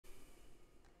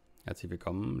Herzlich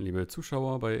willkommen, liebe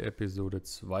Zuschauer, bei Episode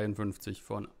 52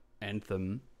 von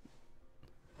Anthem.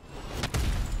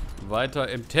 Weiter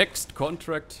im Text,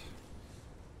 Contract,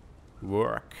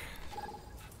 Work,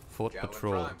 Fort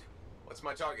Patrol. What's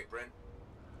my target, Bryn?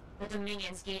 The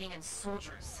Dominion's gating in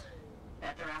soldiers.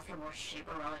 Bet they're after more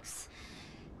Shaper relics.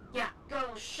 Yeah,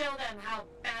 go show them how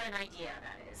bad an idea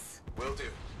that is. Will do.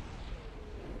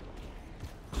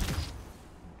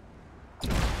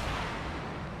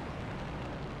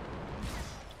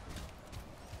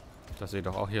 Das sieht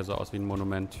doch auch hier so aus wie ein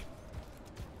Monument.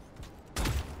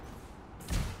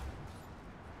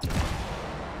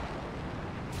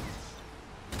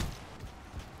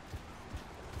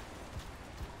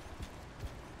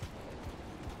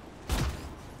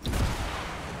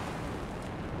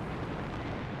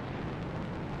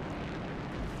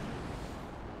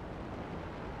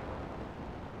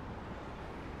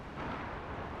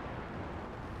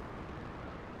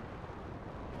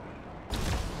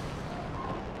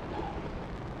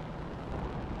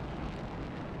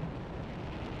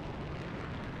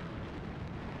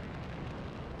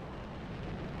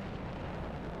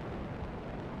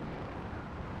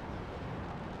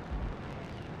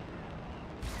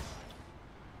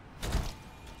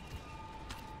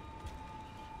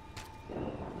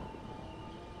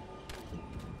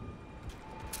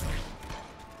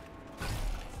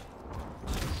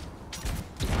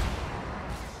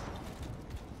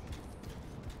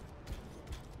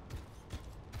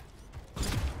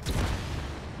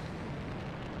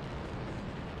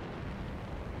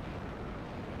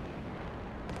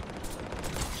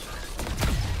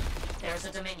 There's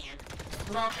a Dominion.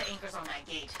 Love the anchors on that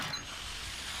gate.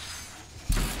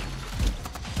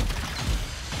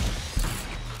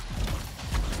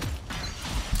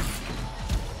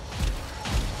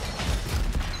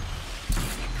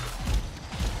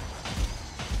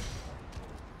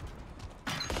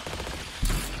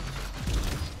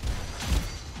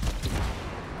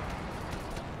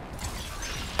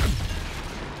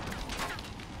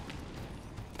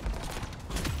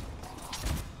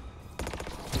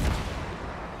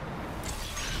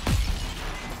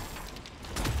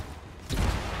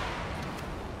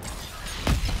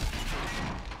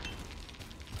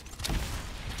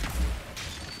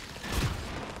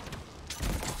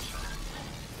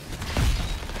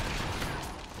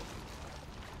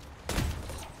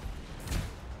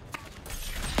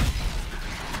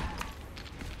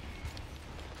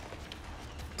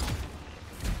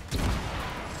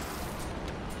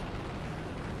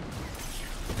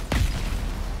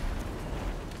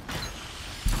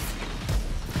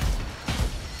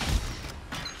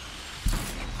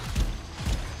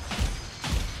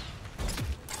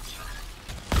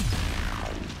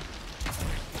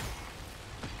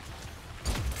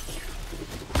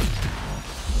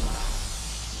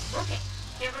 Okay,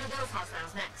 get rid of those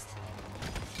hostiles next.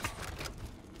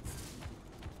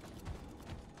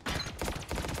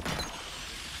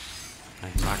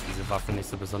 Ich mag diese Waffe nicht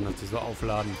so besonders, die so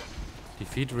aufladen.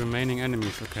 Defeat remaining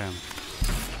enemies, okay.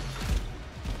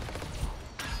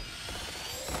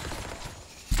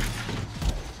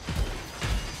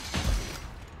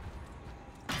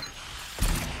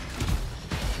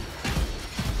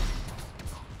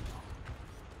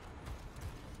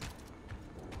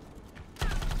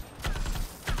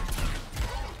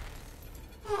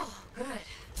 Oh, good.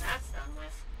 That's done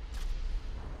with.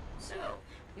 So,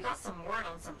 we got some word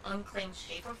on some unclaimed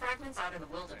Shaper fragments out in the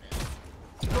wilderness.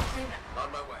 Go claim them.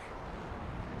 On my way.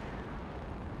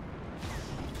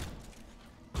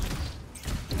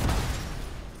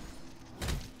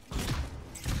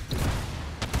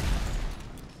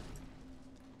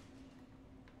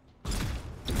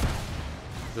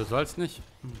 Du sollst nicht.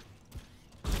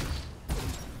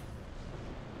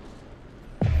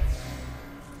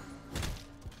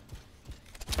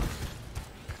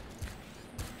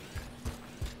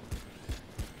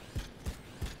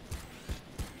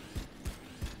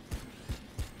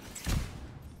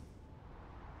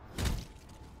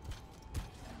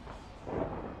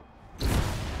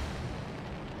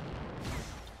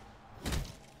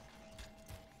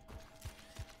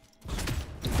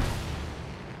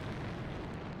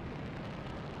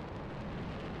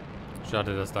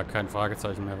 Schade, dass da kein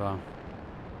Fragezeichen mehr war.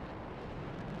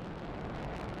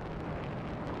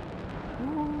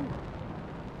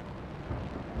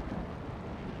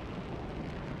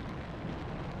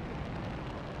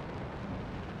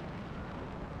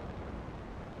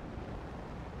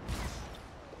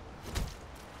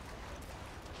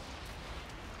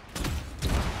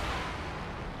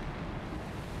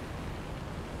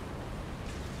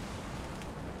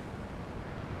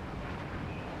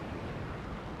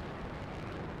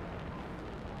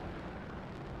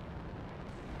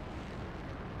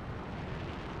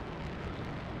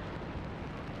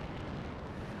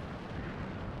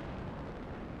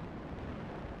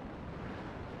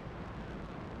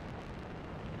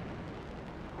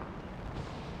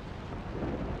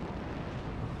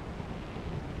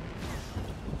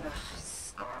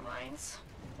 things.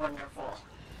 Wonderful.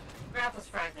 Grab those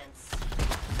fragments.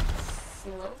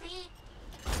 Slowly?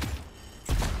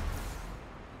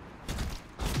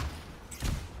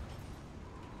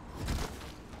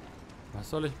 Was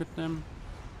soll ich mitnehmen?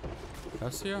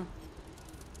 Das hier?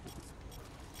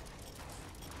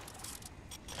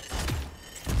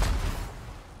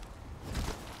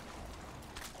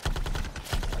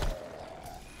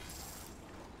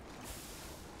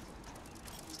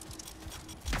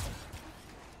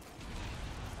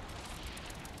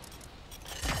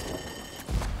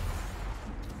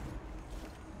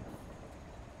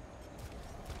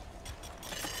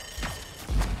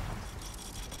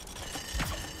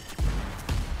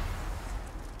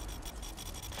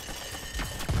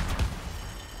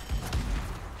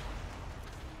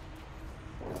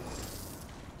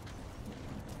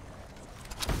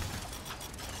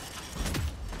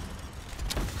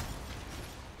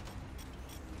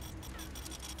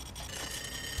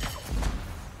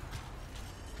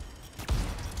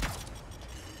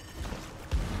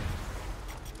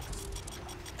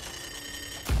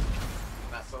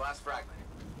 That's the last fragment.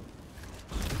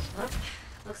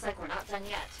 Looks like we're not done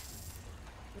yet.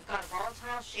 We've got a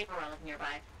volatile shaper relic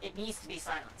nearby. It needs to be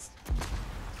silenced.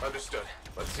 Understood.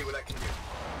 Let's see what I can do.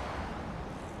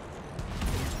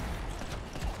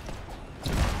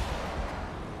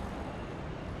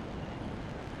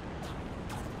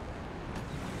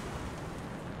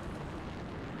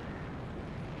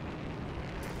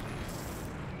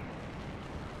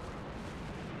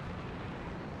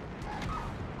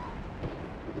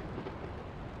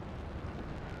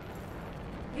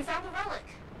 You found the relic.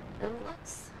 It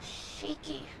looks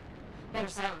shaky. Better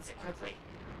silence it quickly.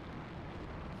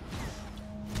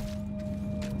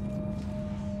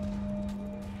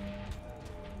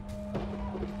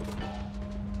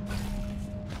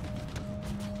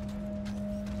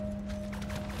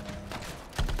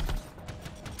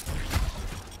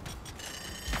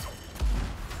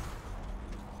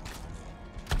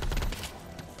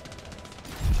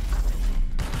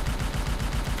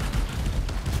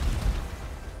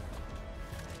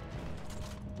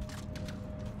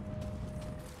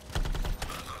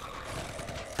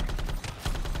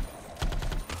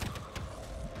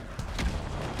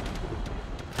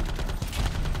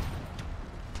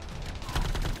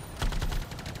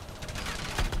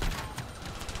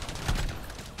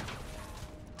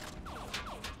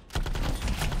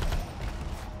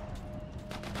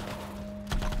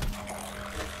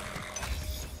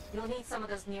 You'll need some of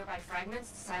those nearby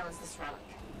fragments to silence this relic.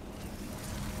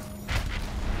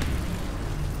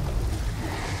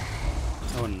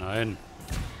 Oh nein.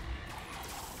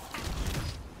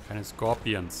 Keine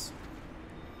Scorpions.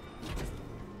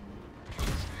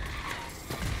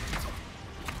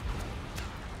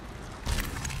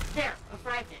 There, a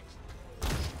fragment.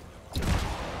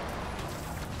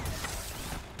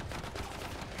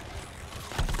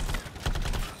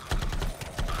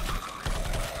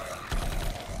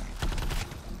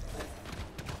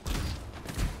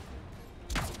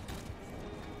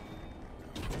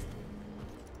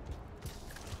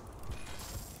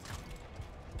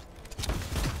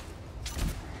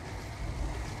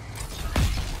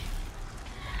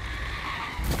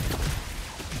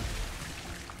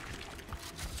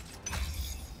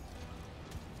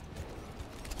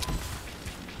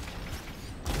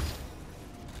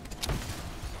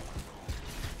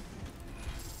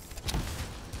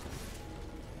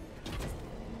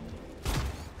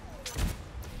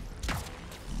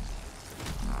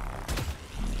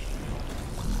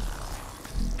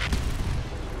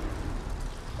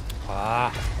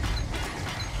 Ah.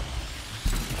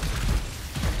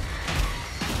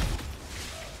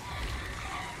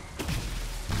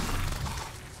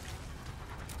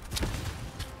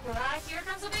 Here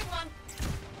comes a big one.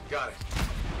 Got it.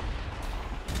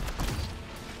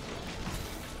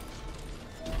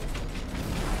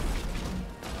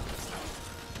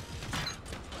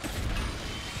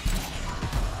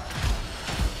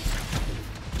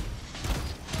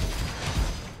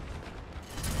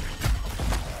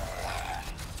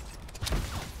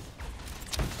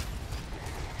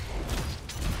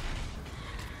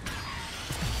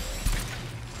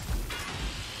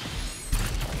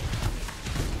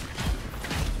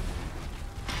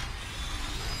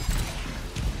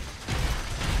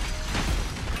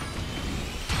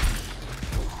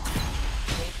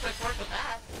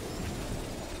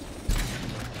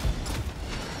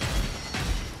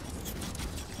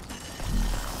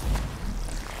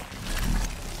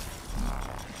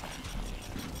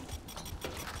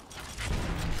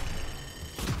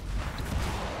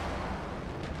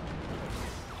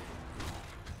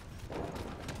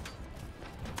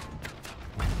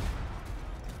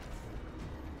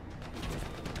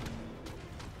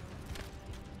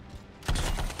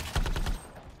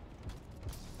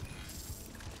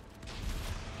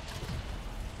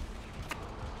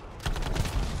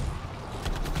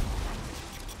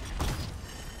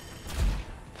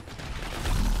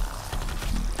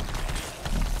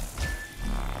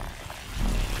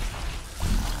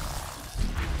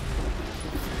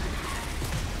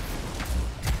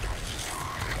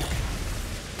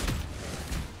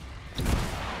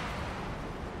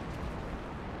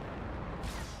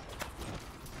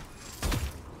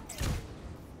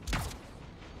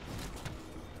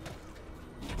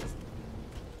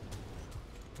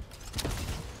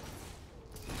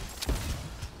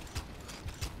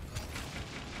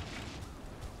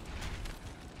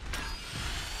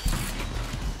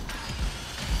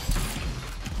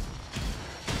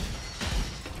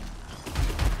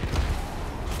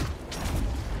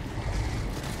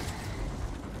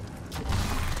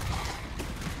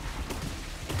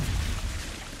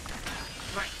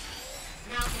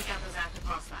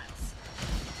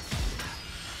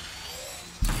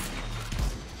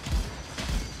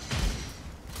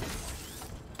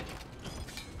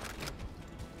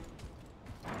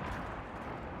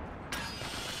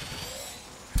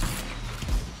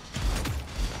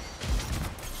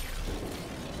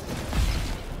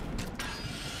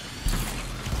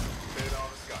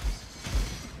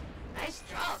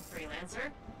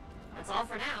 all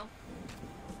for now.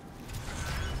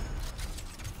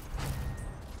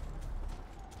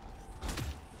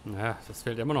 Ja, das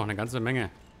fehlt immer noch eine ganze Menge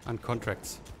an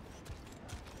Contracts.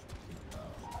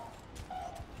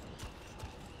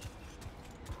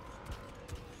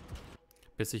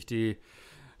 Bis ich die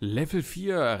Level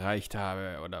 4 erreicht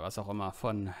habe oder was auch immer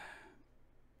von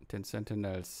den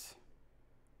Sentinels.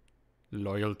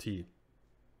 Loyalty.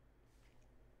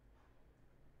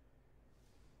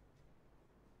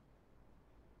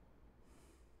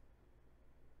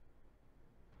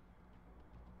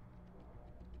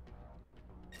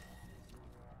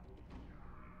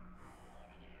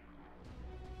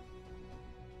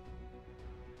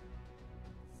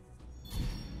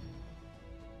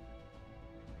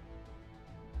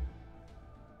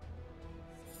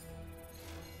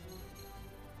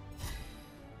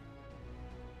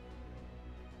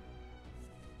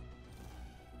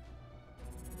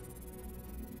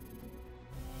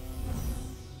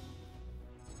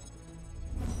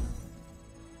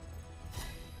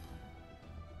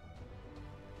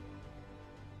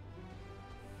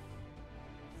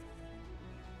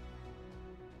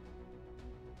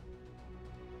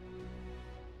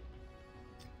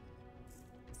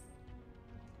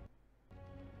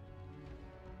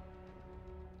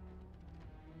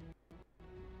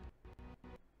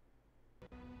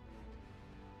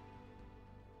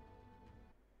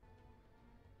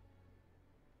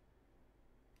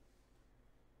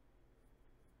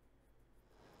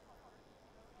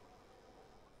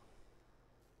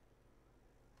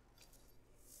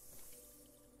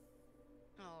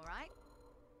 All right.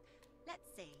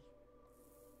 Let's see.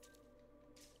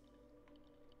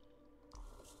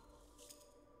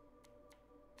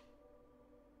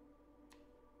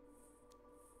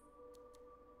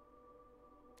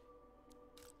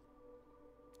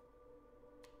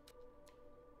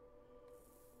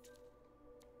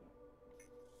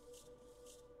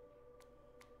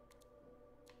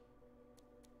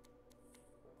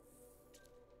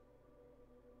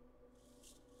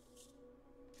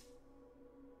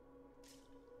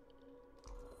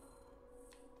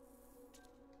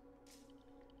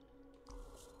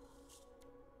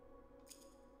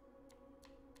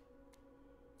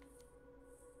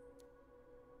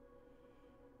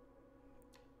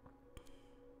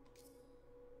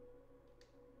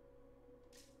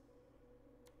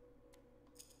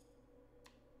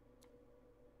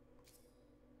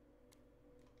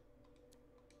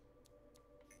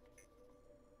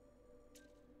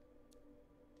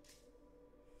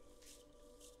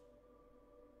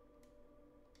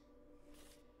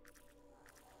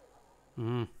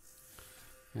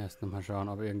 Erst nochmal schauen,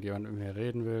 ob irgendjemand mit mir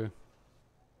reden will.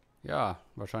 Ja,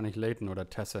 wahrscheinlich Layton oder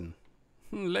Tessin.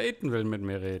 Layton will mit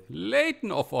mir reden.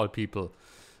 Layton of all people.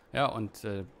 Ja, und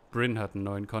Bryn hat einen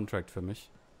neuen Contract für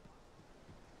mich.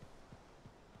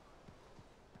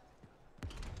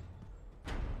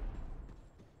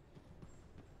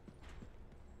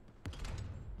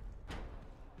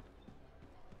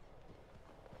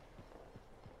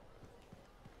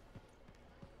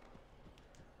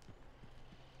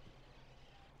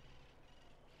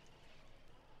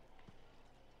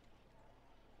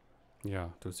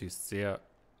 Ja, du siehst sehr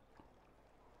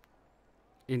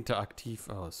interaktiv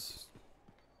aus.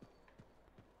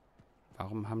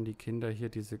 Warum haben die Kinder hier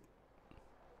diese...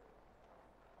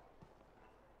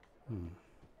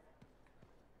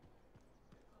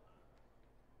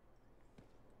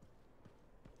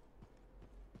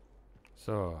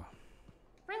 So.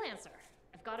 Freelancer,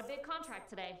 I've got a big contract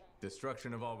today.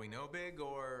 Destruction of all we know big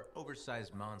or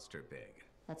oversized monster big?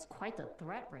 That's quite the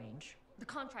threat range. The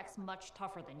contract's much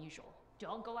tougher than usual.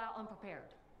 Don't go out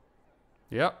unprepared.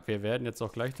 Ja, wir werden jetzt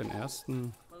auch gleich den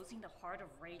ersten Closing the Heart of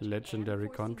Rage Legendary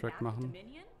and forcing Contract back machen.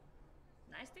 Dominion?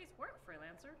 Nice day's work,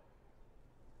 Freelancer.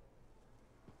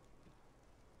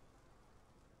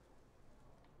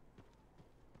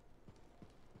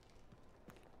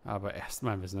 Aber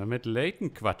erstmal müssen wir mit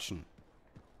Layton quatschen.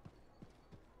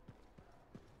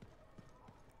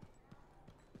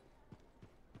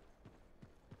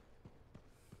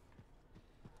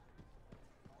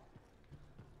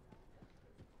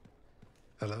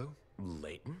 Hello?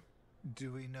 Layton?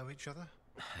 Do we know each other?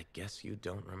 I guess you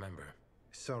don't remember.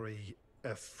 Sorry, a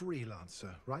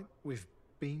freelancer, right? We've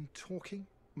been talking?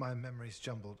 My memory's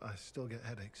jumbled. I still get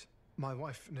headaches. My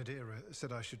wife, Nadira,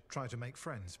 said I should try to make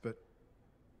friends, but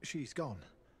she's gone.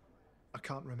 I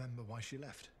can't remember why she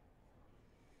left.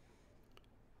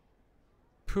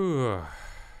 Puh.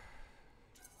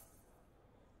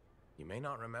 You may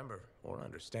not remember or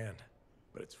understand,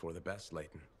 but it's for the best,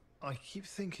 Layton. I keep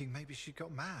thinking maybe she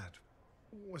got mad.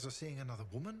 Was I seeing another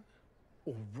woman?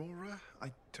 Aurora?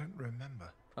 I don't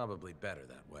remember. Probably better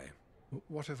that way.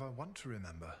 What if I want to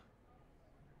remember?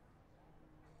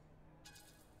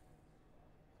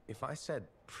 If I said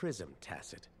prism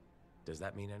tacit, does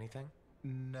that mean anything?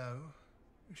 No.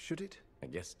 Should it? I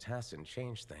guess Tassin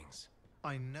changed things.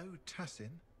 I know Tassin.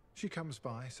 She comes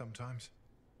by sometimes.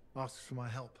 Asks for my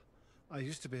help. I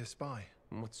used to be a spy.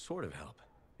 What sort of help?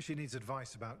 She needs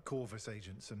advice about Corvus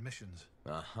agents and missions.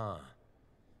 Uh-huh.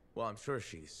 Well, I'm sure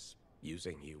she's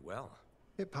using you well.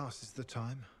 It passes the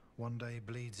time. One day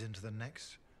bleeds into the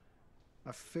next.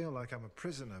 I feel like I'm a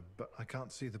prisoner, but I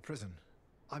can't see the prison.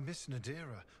 I miss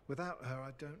Nadira. Without her,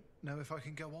 I don't know if I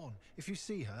can go on. If you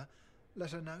see her,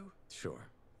 let her know. Sure.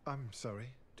 I'm sorry.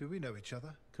 Do we know each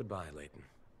other? Goodbye, Leighton.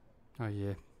 Oh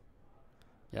je.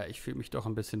 Ja, ich fühle mich doch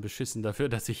ein bisschen beschissen dafür,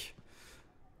 dass ich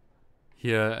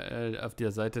hier auf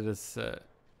der Seite des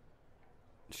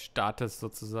Staates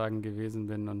sozusagen gewesen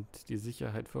bin und die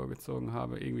Sicherheit vorgezogen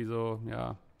habe. Irgendwie so,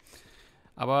 ja.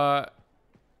 Aber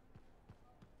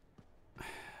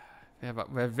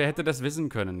wer hätte das wissen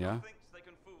können, ja?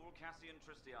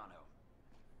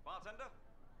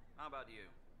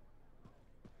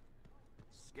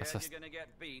 Was ist das?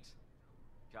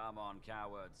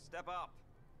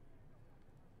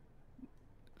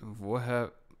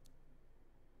 Woher?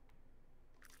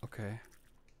 Okay.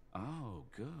 Oh,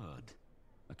 good.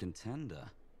 A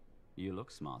contender. You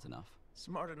look smart enough.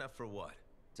 Smart enough for what?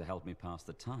 To help me pass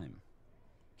the time.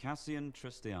 Cassian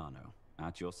Tristiano,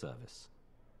 at your service.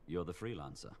 You're the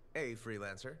freelancer. A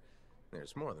freelancer.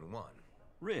 There's more than one.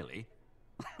 Really?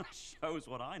 Shows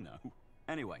what I know.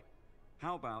 Anyway,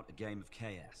 how about a game of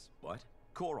KS? What?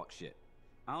 Korok shit.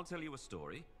 I'll tell you a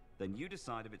story, then you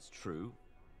decide if it's true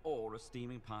or a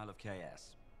steaming pile of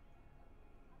KS.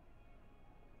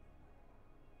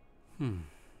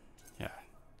 Ja,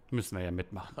 müssen wir ja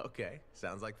mitmachen. Okay,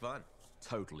 sounds like fun.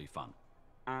 Totally fun.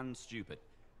 And stupid,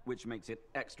 which makes it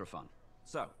extra fun.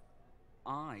 So,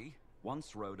 I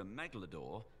once rode a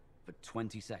megalodor for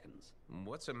 20 seconds.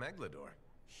 What's a megalodor?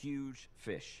 Huge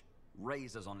fish,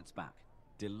 razors on its back,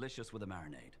 delicious with a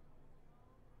marinade.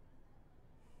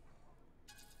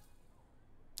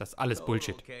 Das ist alles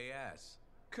Bullshit. KS.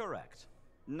 Correct.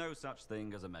 No such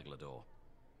thing as a megalodor.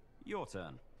 Your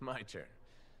turn. My turn.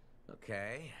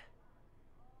 Okay.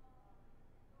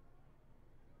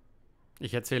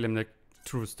 Ich erzähle ihm eine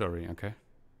True Story, okay?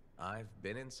 I've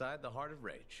been inside the heart of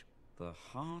rage. The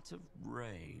heart of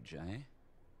rage, eh?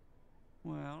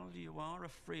 Well, you are a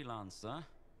freelancer,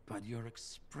 but your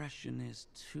expression is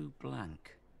too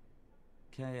blank.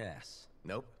 KS.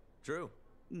 Nope. True.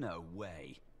 No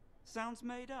way. Sounds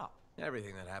made up.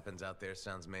 Everything that happens out there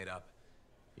sounds made up.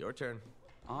 Your turn.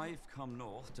 I've come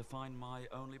north to find my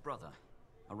only brother,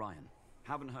 Orion.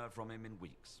 Haven't heard from him in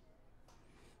weeks.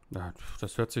 Ja,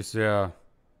 das hört sich sehr...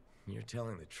 You're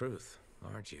telling the truth,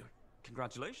 aren't you?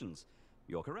 Congratulations.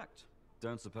 You're correct.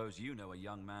 Don't suppose you know a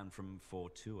young man from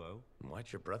 420?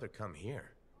 Why'd your brother come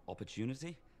here?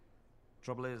 Opportunity?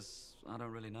 Trouble is, I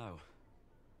don't really know.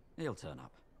 He'll turn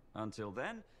up. Until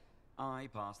then, I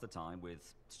pass the time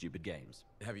with stupid games.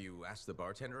 Have you asked the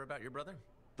bartender about your brother?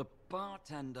 The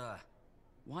bartender!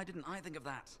 Why didn't I think of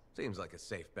that? Seems like a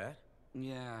safe bet.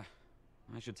 Yeah,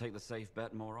 I should take the safe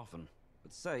bet more often.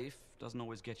 But safe doesn't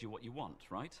always get you what you want,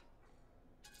 right?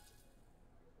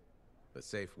 The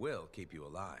safe will keep you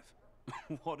alive.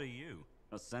 What are you?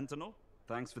 A sentinel?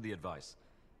 Thanks for the advice.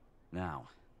 Now,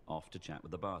 off to chat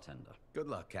with the bartender. Good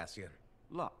luck, Cassian.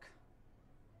 Luck.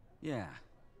 Yeah,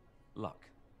 luck.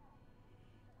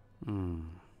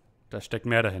 Da steckt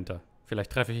mehr dahinter.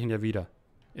 Vielleicht treffe ich ihn ja wieder.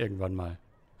 Irgendwann mal.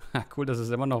 Cool, dass es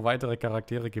immer noch weitere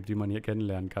Charaktere gibt, die man hier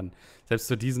kennenlernen kann. Selbst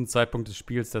zu diesem Zeitpunkt des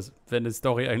Spiels, wenn die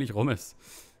Story eigentlich rum ist.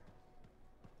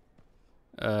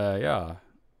 Ja.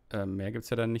 Mehr gibt's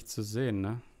ja dann nicht zu sehen,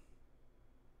 ne?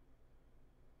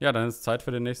 Ja, dann ist Zeit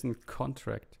für den nächsten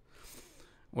Contract.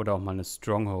 Oder auch mal eine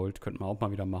Stronghold. Könnten wir auch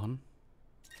mal wieder machen.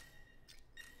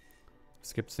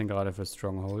 Was gibt's denn gerade für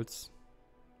Strongholds?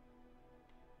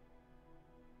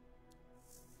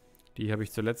 Die habe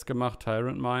ich zuletzt gemacht.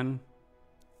 Tyrant Mine.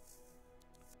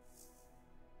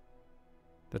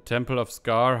 The Temple of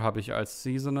Scar habe ich als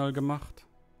Seasonal gemacht.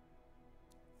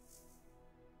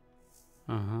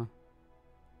 Aha.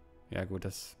 Ja gut,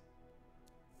 das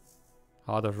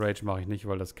Heart of Rage mache ich nicht,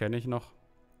 weil das kenne ich noch.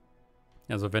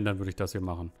 Also wenn, dann würde ich das hier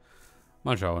machen.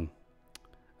 Mal schauen.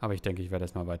 Aber ich denke, ich werde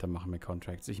erstmal weitermachen mit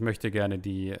Contracts. Ich möchte gerne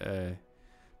die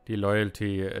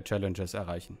Loyalty Challenges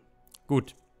erreichen.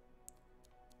 Gut.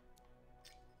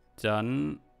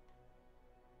 Dann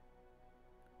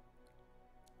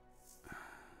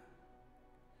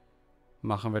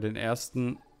machen wir den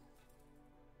ersten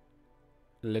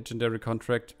Legendary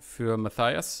Contract für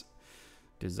Matthias.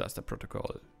 Disaster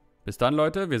Protocol. Bis dann,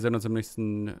 Leute. Wir sehen uns im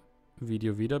nächsten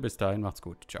Video wieder. Bis dahin, macht's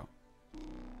gut. Ciao.